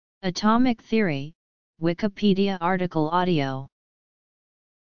Atomic theory, Wikipedia article audio.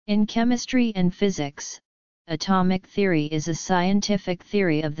 In chemistry and physics, atomic theory is a scientific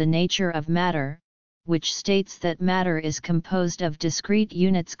theory of the nature of matter, which states that matter is composed of discrete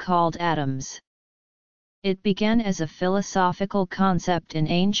units called atoms. It began as a philosophical concept in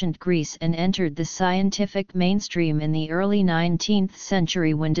ancient Greece and entered the scientific mainstream in the early 19th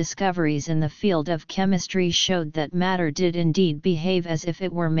century when discoveries in the field of chemistry showed that matter did indeed behave as if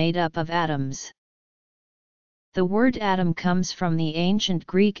it were made up of atoms. The word atom comes from the ancient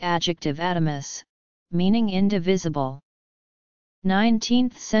Greek adjective atomos, meaning indivisible.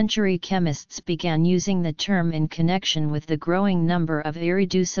 19th century chemists began using the term in connection with the growing number of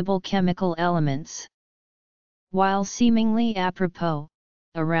irreducible chemical elements. While seemingly apropos,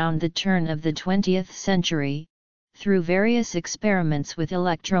 around the turn of the 20th century, through various experiments with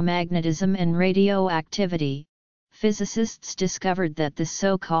electromagnetism and radioactivity, physicists discovered that the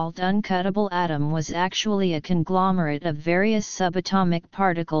so-called uncuttable atom was actually a conglomerate of various subatomic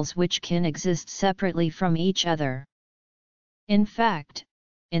particles which can exist separately from each other. In fact,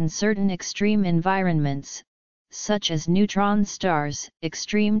 in certain extreme environments, such as neutron stars,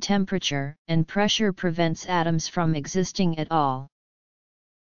 extreme temperature and pressure prevents atoms from existing at all.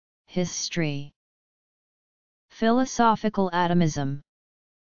 History. Philosophical atomism.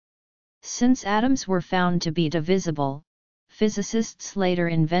 Since atoms were found to be divisible, physicists later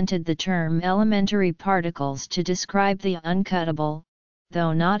invented the term elementary particles to describe the uncuttable,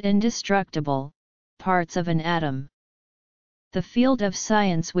 though not indestructible, parts of an atom. The field of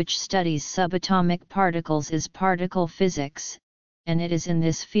science which studies subatomic particles is particle physics, and it is in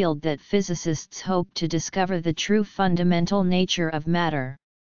this field that physicists hope to discover the true fundamental nature of matter.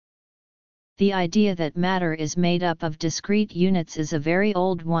 The idea that matter is made up of discrete units is a very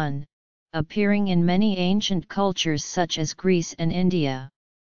old one, appearing in many ancient cultures such as Greece and India.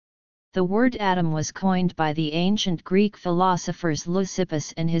 The word atom was coined by the ancient Greek philosophers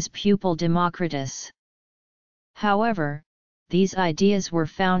Leucippus and his pupil Democritus. However, these ideas were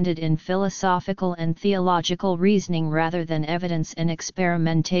founded in philosophical and theological reasoning rather than evidence and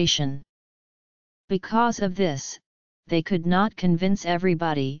experimentation. Because of this, they could not convince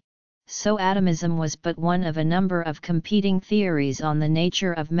everybody, so atomism was but one of a number of competing theories on the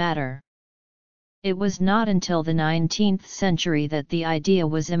nature of matter. It was not until the 19th century that the idea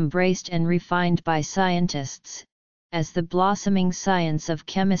was embraced and refined by scientists, as the blossoming science of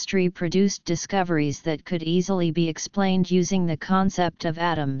chemistry produced discoveries that could easily be explained using the concept of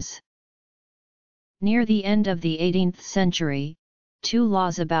atoms. Near the end of the 18th century, two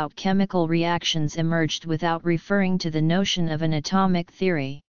laws about chemical reactions emerged without referring to the notion of an atomic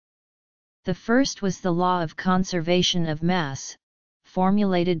theory. The first was the law of conservation of mass,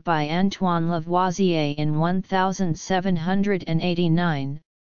 formulated by Antoine Lavoisier in 1789,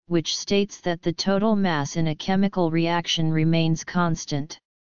 which states that the total mass in a chemical reaction remains constant.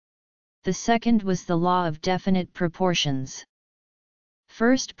 The second was the law of definite proportions.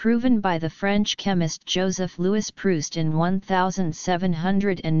 First proven by the French chemist Joseph-Louis Proust in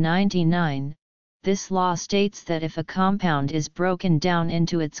 1799, this law states that if a compound is broken down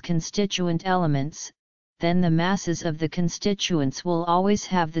into its constituent elements, then the masses of the constituents will always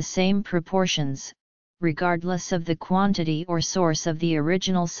have the same proportions, regardless of the quantity or source of the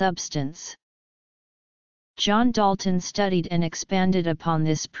original substance. John Dalton studied and expanded upon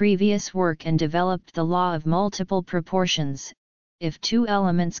this previous work and developed the law of multiple proportions. If two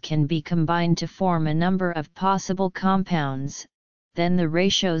elements can be combined to form a number of possible compounds, then the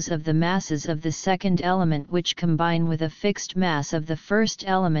ratios of the masses of the second element which combine with a fixed mass of the first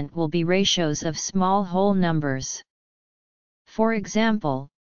element will be ratios of small whole numbers. For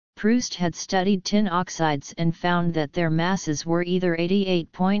example, Proust had studied tin oxides and found that their masses were either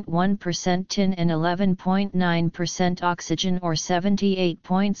 88.1% tin and 11.9% oxygen or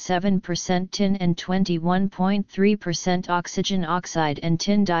 78.7% tin and 21.3% oxygen oxide and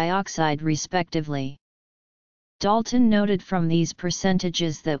tin dioxide respectively. Dalton noted from these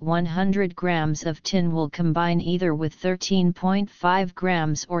percentages that 100 grams of tin will combine either with 13.5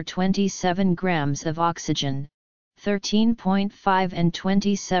 grams or 27 grams of oxygen. 13.5 and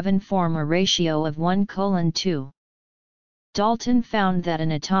 27 form a ratio of 1:2. Dalton found that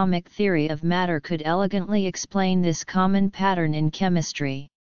an atomic theory of matter could elegantly explain this common pattern in chemistry.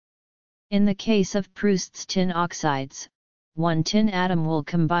 In the case of Proust's tin oxides, one tin atom will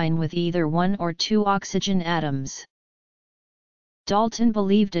combine with either one or two oxygen atoms. Dalton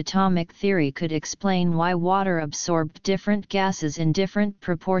believed atomic theory could explain why water absorbed different gases in different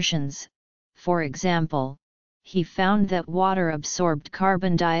proportions. For example, he found that water absorbed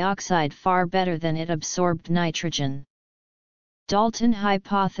carbon dioxide far better than it absorbed nitrogen. Dalton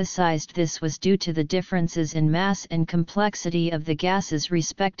hypothesized this was due to the differences in mass and complexity of the gas's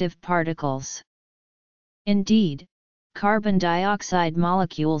respective particles. Indeed, carbon dioxide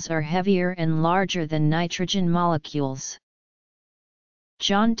molecules are heavier and larger than nitrogen molecules.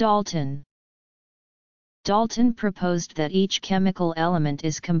 John Dalton. Dalton proposed that each chemical element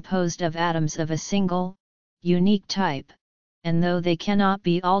is composed of atoms of a single, unique type, and though they cannot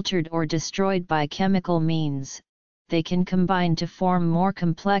be altered or destroyed by chemical means, they can combine to form more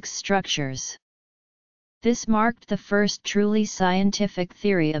complex structures. This marked the first truly scientific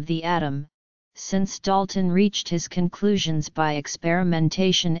theory of the atom, since Dalton reached his conclusions by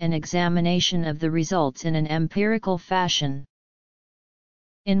experimentation and examination of the results in an empirical fashion.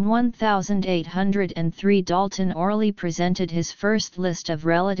 In 1803 Dalton orally presented his first list of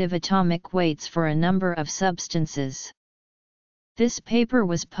relative atomic weights for a number of substances. This paper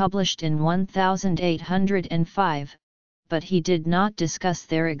was published in 1805, but he did not discuss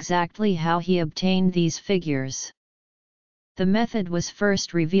there exactly how he obtained these figures. The method was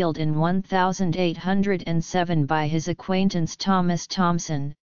first revealed in 1807 by his acquaintance Thomas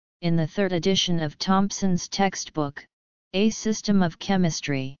Thomson, in the third edition of Thomson's textbook, A System of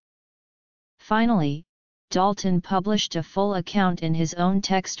Chemistry. Finally, Dalton published a full account in his own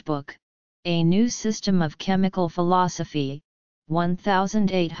textbook, A New System of Chemical Philosophy,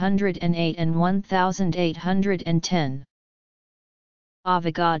 1808 and 1810.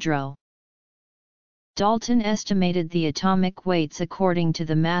 Avogadro. Dalton estimated the atomic weights according to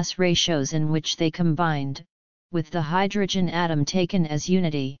the mass ratios in which they combined, with the hydrogen atom taken as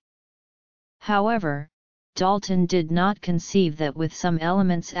unity. However, Dalton did not conceive that with some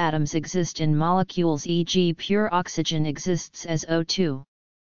elements atoms exist in molecules, e.g. pure oxygen exists as O2.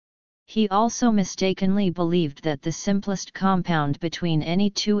 He also mistakenly believed that the simplest compound between any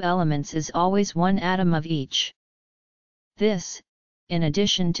two elements is always one atom of each. This, in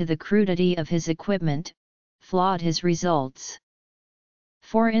addition to the crudity of his equipment, flawed his results.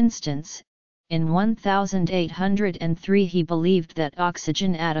 For instance, in 1803 he believed that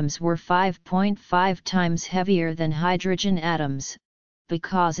oxygen atoms were 5.5 times heavier than hydrogen atoms,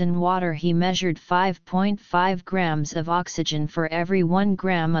 because in water he measured 5.5 grams of oxygen for every 1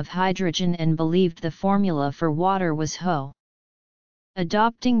 gram of hydrogen and believed the formula for water was HO.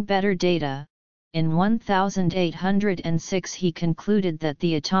 Adopting better data, in 1806 he concluded that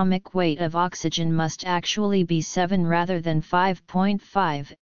the atomic weight of oxygen must actually be 7 rather than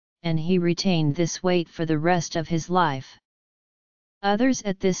 5.5, and he retained this weight for the rest of his life. Others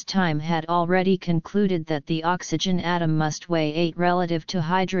at this time had already concluded that the oxygen atom must weigh 8 relative to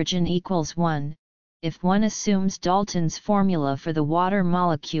hydrogen equals 1, if one assumes Dalton's formula for the water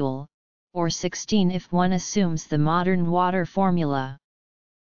molecule, or 16 if one assumes the modern water formula.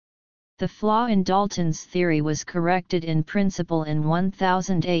 The flaw in Dalton's theory was corrected in principle in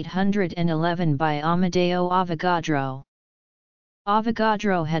 1811 by Amedeo Avogadro.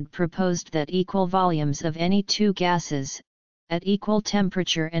 Avogadro had proposed that equal volumes of any two gases, at equal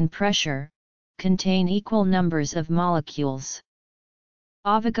temperature and pressure, contain equal numbers of molecules.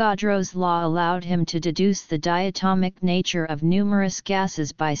 Avogadro's law allowed him to deduce the diatomic nature of numerous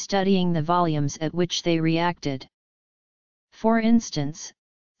gases by studying the volumes at which they reacted. For instance,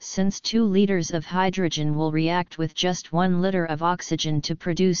 since 2 liters of hydrogen will react with just 1 liter of oxygen to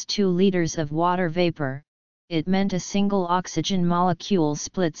produce 2 liters of water vapor, it meant a single oxygen molecule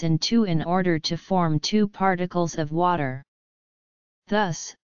splits in two in order to form 2 particles of water.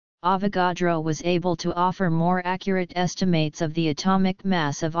 Thus, Avogadro was able to offer more accurate estimates of the atomic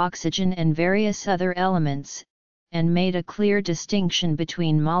mass of oxygen and various other elements, and made a clear distinction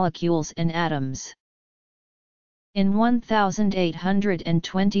between molecules and atoms. In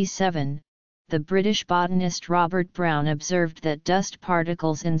 1827, the British botanist Robert Brown observed that dust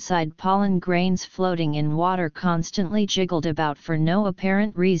particles inside pollen grains floating in water constantly jiggled about for no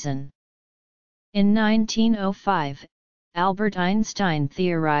apparent reason. In 1905, Albert Einstein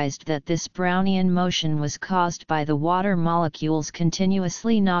theorized that this Brownian motion was caused by the water molecules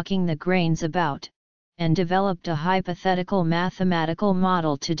continuously knocking the grains about, and developed a hypothetical mathematical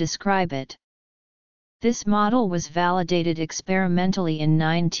model to describe it. This model was validated experimentally in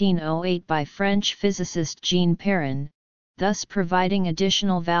 1908 by French physicist Jean Perrin, thus providing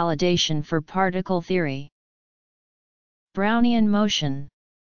additional validation for particle theory. Brownian motion.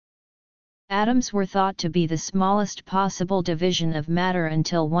 Atoms were thought to be the smallest possible division of matter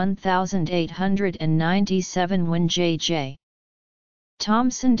until 1897 when J.J.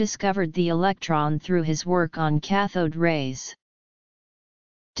 Thomson discovered the electron through his work on cathode rays.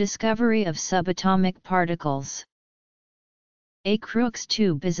 Discovery of subatomic particles. A Crookes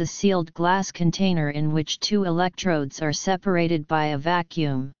tube is a sealed glass container in which two electrodes are separated by a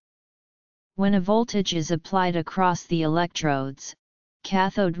vacuum. When a voltage is applied across the electrodes,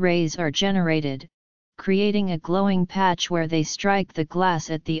 cathode rays are generated, creating a glowing patch where they strike the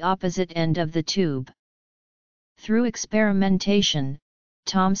glass at the opposite end of the tube. Through experimentation,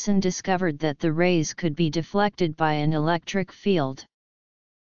 Thomson discovered that the rays could be deflected by an electric field.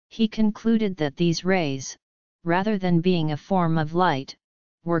 He concluded that these rays, rather than being a form of light,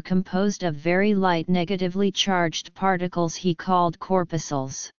 were composed of very light negatively charged particles he called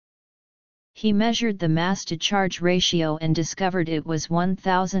corpuscles. He measured the mass-to-charge ratio and discovered it was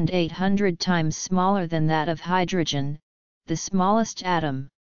 1,800 times smaller than that of hydrogen, the smallest atom.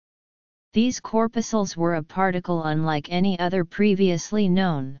 These corpuscles were a particle unlike any other previously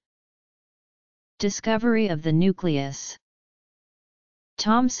known. Discovery of the nucleus.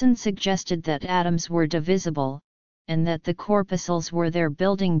 Thomson suggested that atoms were divisible, and that the corpuscles were their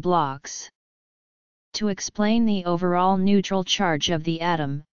building blocks. To explain the overall neutral charge of the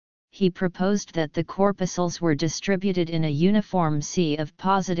atom, he proposed that the corpuscles were distributed in a uniform sea of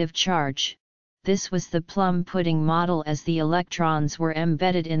positive charge. This was the plum pudding model, as the electrons were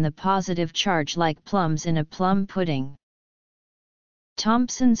embedded in the positive charge like plums in a plum pudding.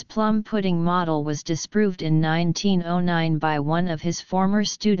 Thomson's plum pudding model was disproved in 1909 by one of his former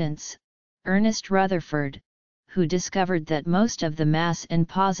students, Ernest Rutherford, who discovered that most of the mass and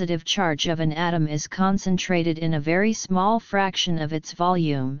positive charge of an atom is concentrated in a very small fraction of its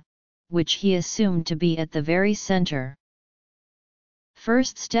volume, which he assumed to be at the very center.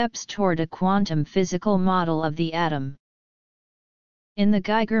 First steps toward a quantum physical model of the atom. In the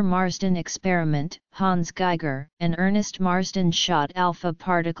Geiger-Marsden experiment, Hans Geiger and Ernest Marsden shot alpha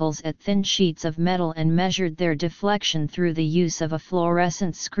particles at thin sheets of metal and measured their deflection through the use of a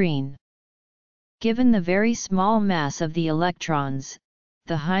fluorescent screen. Given the very small mass of the electrons,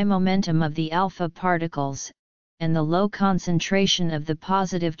 the high momentum of the alpha particles, and the low concentration of the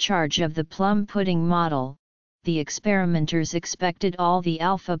positive charge of the plum pudding model, the experimenters expected all the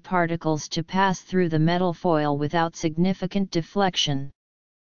alpha particles to pass through the metal foil without significant deflection.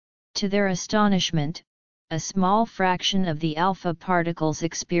 To their astonishment, a small fraction of the alpha particles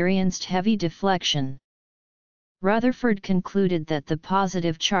experienced heavy deflection. Rutherford concluded that the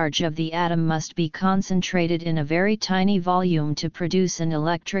positive charge of the atom must be concentrated in a very tiny volume to produce an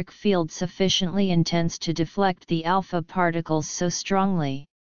electric field sufficiently intense to deflect the alpha particles so strongly.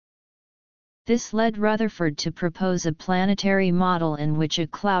 This led Rutherford to propose a planetary model in which a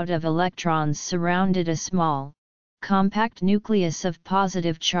cloud of electrons surrounded a small, compact nucleus of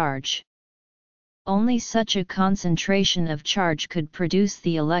positive charge. Only such a concentration of charge could produce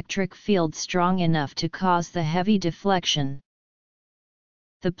the electric field strong enough to cause the heavy deflection.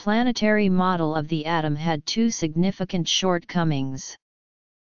 The planetary model of the atom had two significant shortcomings.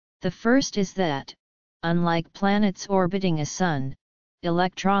 The first is that, unlike planets orbiting a sun,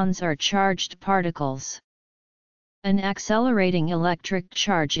 electrons are charged particles. An accelerating electric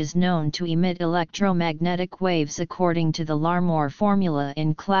charge is known to emit electromagnetic waves according to the Larmor formula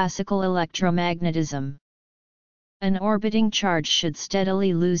in classical electromagnetism. An orbiting charge should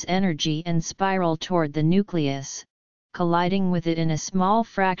steadily lose energy and spiral toward the nucleus, colliding with it in a small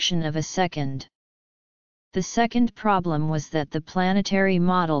fraction of a second. The second problem was that the planetary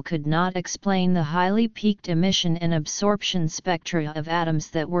model could not explain the highly peaked emission and absorption spectra of atoms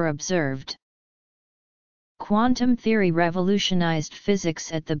that were observed. Quantum theory revolutionized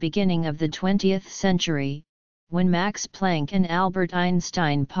physics at the beginning of the 20th century, when Max Planck and Albert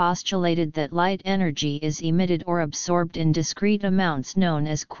Einstein postulated that light energy is emitted or absorbed in discrete amounts known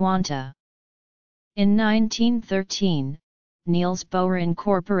as quanta. In 1913, Niels Bohr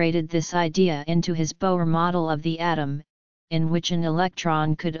incorporated this idea into his Bohr model of the atom, in which an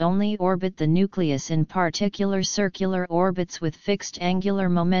electron could only orbit the nucleus in particular circular orbits with fixed angular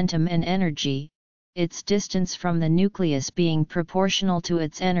momentum and energy, its distance from the nucleus being proportional to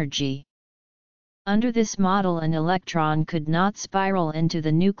its energy. Under this model, an electron could not spiral into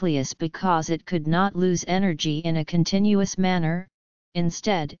the nucleus because it could not lose energy in a continuous manner.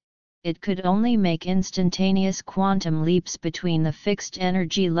 Instead, it could only make instantaneous quantum leaps between the fixed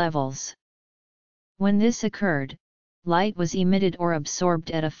energy levels. When this occurred, light was emitted or absorbed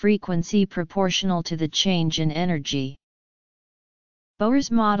at a frequency proportional to the change in energy.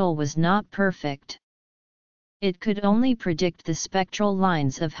 Bohr's model was not perfect. It could only predict the spectral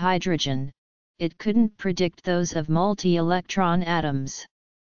lines of hydrogen, it couldn't predict those of multi-electron atoms.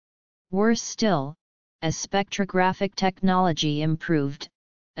 Worse still, as spectrographic technology improved,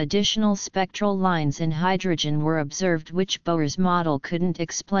 additional spectral lines in hydrogen were observed which Bohr's model couldn't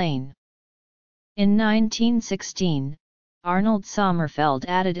explain. In 1916, Arnold Sommerfeld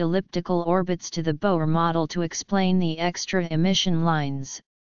added elliptical orbits to the Bohr model to explain the extra emission lines,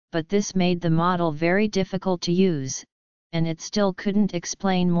 but this made the model very difficult to use, and it still couldn't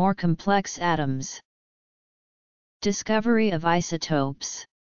explain more complex atoms. Discovery of isotopes.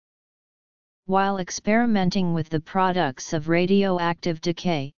 While experimenting with the products of radioactive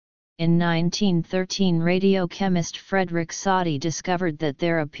decay, in 1913 radiochemist Frederick Soddy discovered that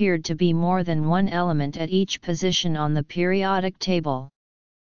there appeared to be more than one element at each position on the periodic table.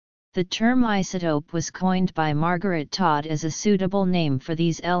 The term isotope was coined by Margaret Todd as a suitable name for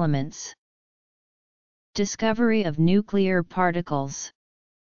these elements. Discovery of nuclear particles.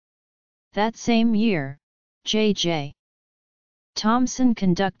 That same year, J.J. Thomson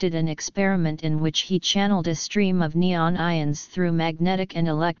conducted an experiment in which he channeled a stream of neon ions through magnetic and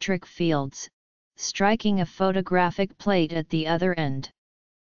electric fields, striking a photographic plate at the other end.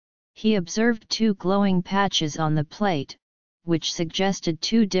 He observed two glowing patches on the plate, which suggested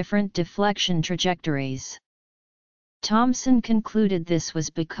two different deflection trajectories. Thomson concluded this was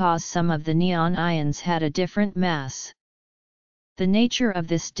because some of the neon ions had a different mass. The nature of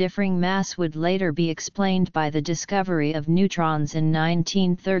this differing mass would later be explained by the discovery of neutrons in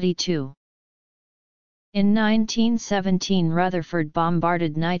 1932. In 1917 Rutherford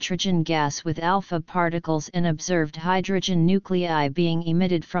bombarded nitrogen gas with alpha particles and observed hydrogen nuclei being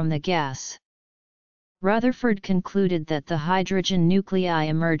emitted from the gas. Rutherford concluded that the hydrogen nuclei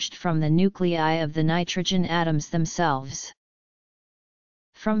emerged from the nuclei of the nitrogen atoms themselves.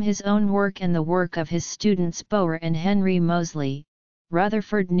 From his own work and the work of his students Bohr and Henry Moseley,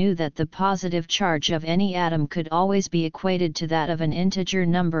 Rutherford knew that the positive charge of any atom could always be equated to that of an integer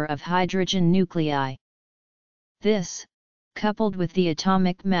number of hydrogen nuclei. This, coupled with the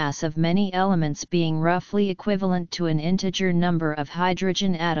atomic mass of many elements being roughly equivalent to an integer number of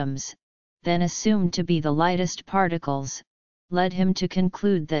hydrogen atoms, then assumed to be the lightest particles, led him to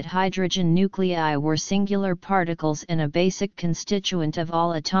conclude that hydrogen nuclei were singular particles and a basic constituent of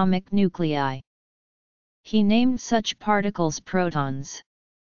all atomic nuclei. He named such particles protons.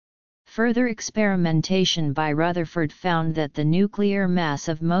 Further experimentation by Rutherford found that the nuclear mass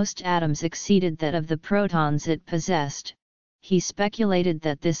of most atoms exceeded that of the protons it possessed. He speculated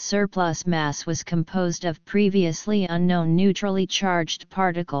that this surplus mass was composed of previously unknown neutrally charged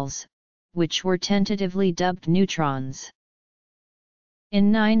particles, which were tentatively dubbed neutrons.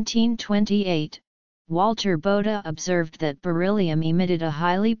 In 1928, Walter Botha observed that beryllium emitted a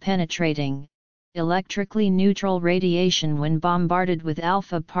highly penetrating, electrically neutral radiation when bombarded with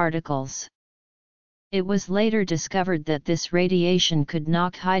alpha particles. It was later discovered that this radiation could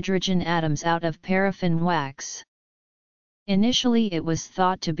knock hydrogen atoms out of paraffin wax. Initially it was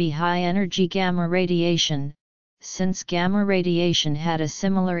thought to be high-energy gamma radiation, since gamma radiation had a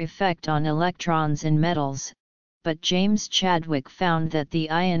similar effect on electrons in metals, but James Chadwick found that the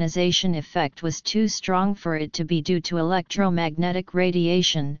ionization effect was too strong for it to be due to electromagnetic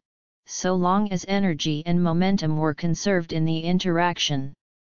radiation, so long as energy and momentum were conserved in the interaction.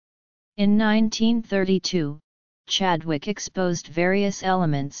 In 1932, Chadwick exposed various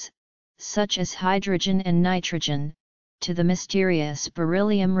elements, such as hydrogen and nitrogen, to the mysterious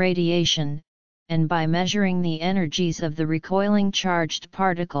beryllium radiation, and by measuring the energies of the recoiling charged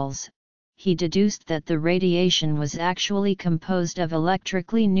particles, he deduced that the radiation was actually composed of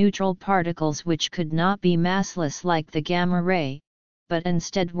electrically neutral particles which could not be massless like the gamma ray, but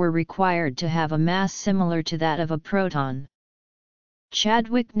instead were required to have a mass similar to that of a proton.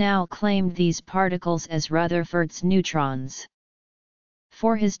 Chadwick now claimed these particles as Rutherford's neutrons.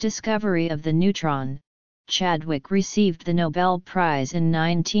 For his discovery of the neutron, Chadwick received the Nobel Prize in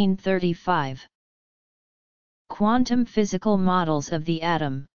 1935. Quantum physical models of the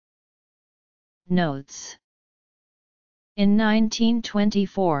atom. Notes. In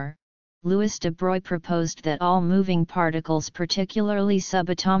 1924, Louis de Broglie proposed that all moving particles, particularly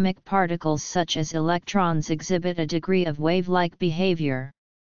subatomic particles such as electrons, exhibit a degree of wave-like behavior.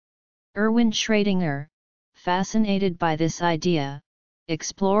 Erwin Schrödinger, fascinated by this idea,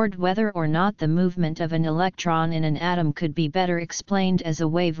 explored whether or not the movement of an electron in an atom could be better explained as a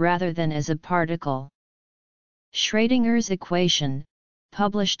wave rather than as a particle. Schrödinger's equation,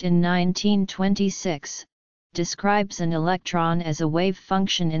 published in 1926, describes an electron as a wave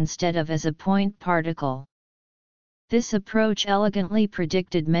function instead of as a point particle. This approach elegantly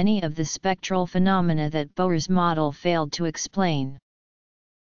predicted many of the spectral phenomena that Bohr's model failed to explain.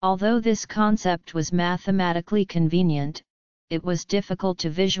 Although this concept was mathematically convenient, it was difficult to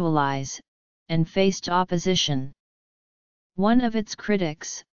visualize, and faced opposition. One of its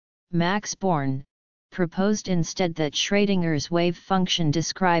critics, Max Born, proposed instead that Schrödinger's wave function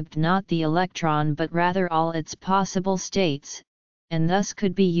described not the electron but rather all its possible states, and thus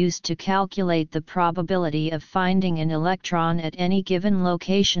could be used to calculate the probability of finding an electron at any given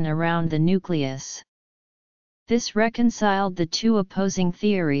location around the nucleus. This reconciled the two opposing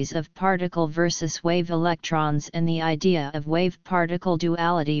theories of particle versus wave electrons, and the idea of wave-particle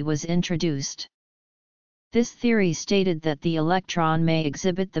duality was introduced. This theory stated that the electron may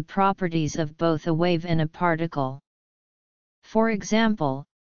exhibit the properties of both a wave and a particle. For example,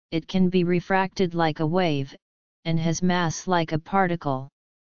 it can be refracted like a wave, and has mass like a particle.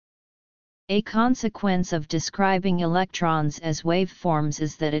 A consequence of describing electrons as waveforms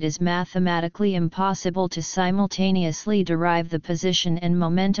is that it is mathematically impossible to simultaneously derive the position and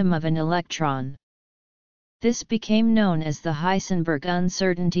momentum of an electron. This became known as the Heisenberg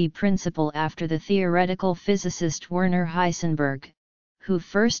uncertainty principle after the theoretical physicist Werner Heisenberg, who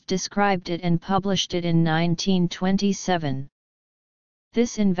first described it and published it in 1927.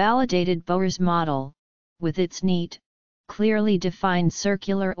 This invalidated Bohr's model, with its neat, clearly defined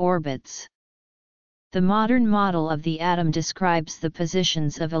circular orbits. The modern model of the atom describes the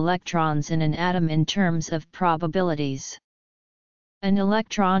positions of electrons in an atom in terms of probabilities. An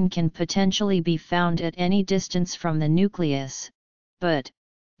electron can potentially be found at any distance from the nucleus, but,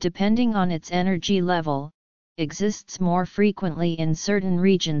 depending on its energy level, exists more frequently in certain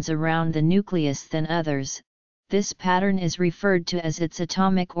regions around the nucleus than others. This pattern is referred to as its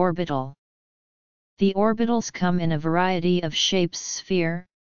atomic orbital. The orbitals come in a variety of shapes: sphere,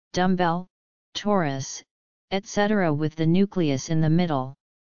 dumbbell, torus, etc., with the nucleus in the middle.